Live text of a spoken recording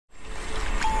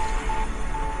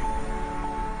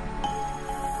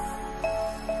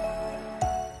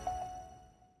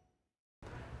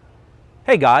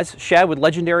Hey guys, Shad with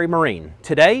Legendary Marine.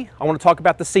 Today I want to talk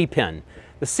about the SeaPen.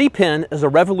 The SeaPen is a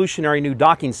revolutionary new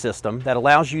docking system that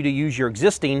allows you to use your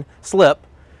existing slip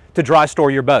to dry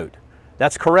store your boat.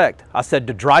 That's correct, I said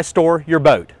to dry store your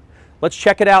boat. Let's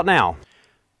check it out now.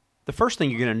 The first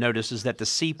thing you're going to notice is that the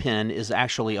SeaPen is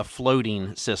actually a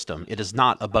floating system. It is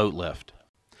not a boat lift.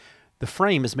 The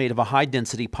frame is made of a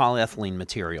high-density polyethylene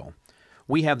material.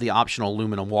 We have the optional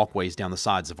aluminum walkways down the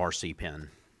sides of our SeaPen.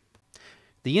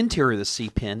 The interior of the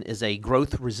SeaPen is a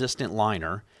growth-resistant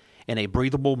liner and a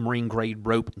breathable marine-grade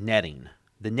rope netting.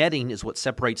 The netting is what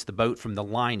separates the boat from the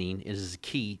lining and is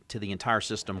key to the entire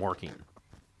system working.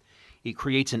 It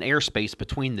creates an airspace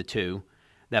between the two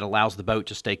that allows the boat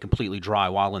to stay completely dry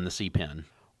while in the SeaPen.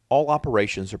 All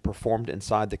operations are performed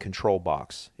inside the control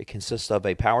box. It consists of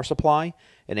a power supply,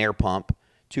 an air pump,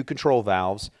 2 control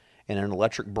valves, and an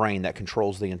electric brain that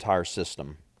controls the entire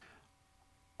system.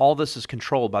 All this is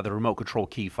controlled by the remote control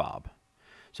key fob.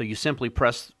 So you simply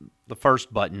press the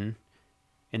first button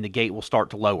and the gate will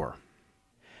start to lower.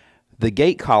 The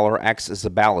gate collar acts as a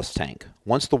ballast tank.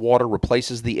 Once the water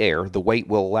replaces the air, the weight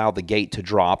will allow the gate to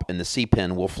drop and the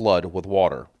SeaPen will flood with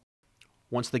water.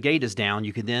 Once the gate is down,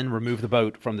 you can then remove the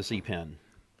boat from the SeaPen.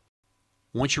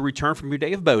 Once you return from your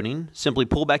day of boating, simply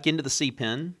pull back into the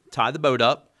SeaPen, tie the boat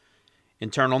up,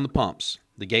 and turn on the pumps.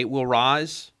 The gate will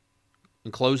rise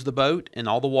and close the boat, and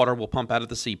all the water will pump out of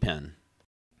the SeaPen.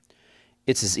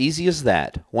 It's as easy as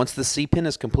that. Once the SeaPen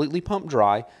is completely pumped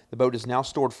dry, the boat is now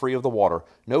stored free of the water.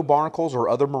 No barnacles or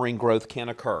other marine growth can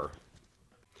occur.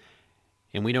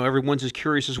 And we know everyone's as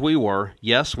curious as we were.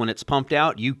 Yes, when it's pumped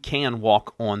out, you can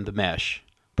walk on the mesh.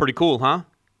 Pretty cool, huh?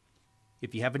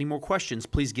 If you have any more questions,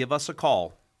 please give us a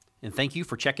call. And thank you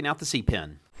for checking out the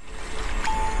SeaPen.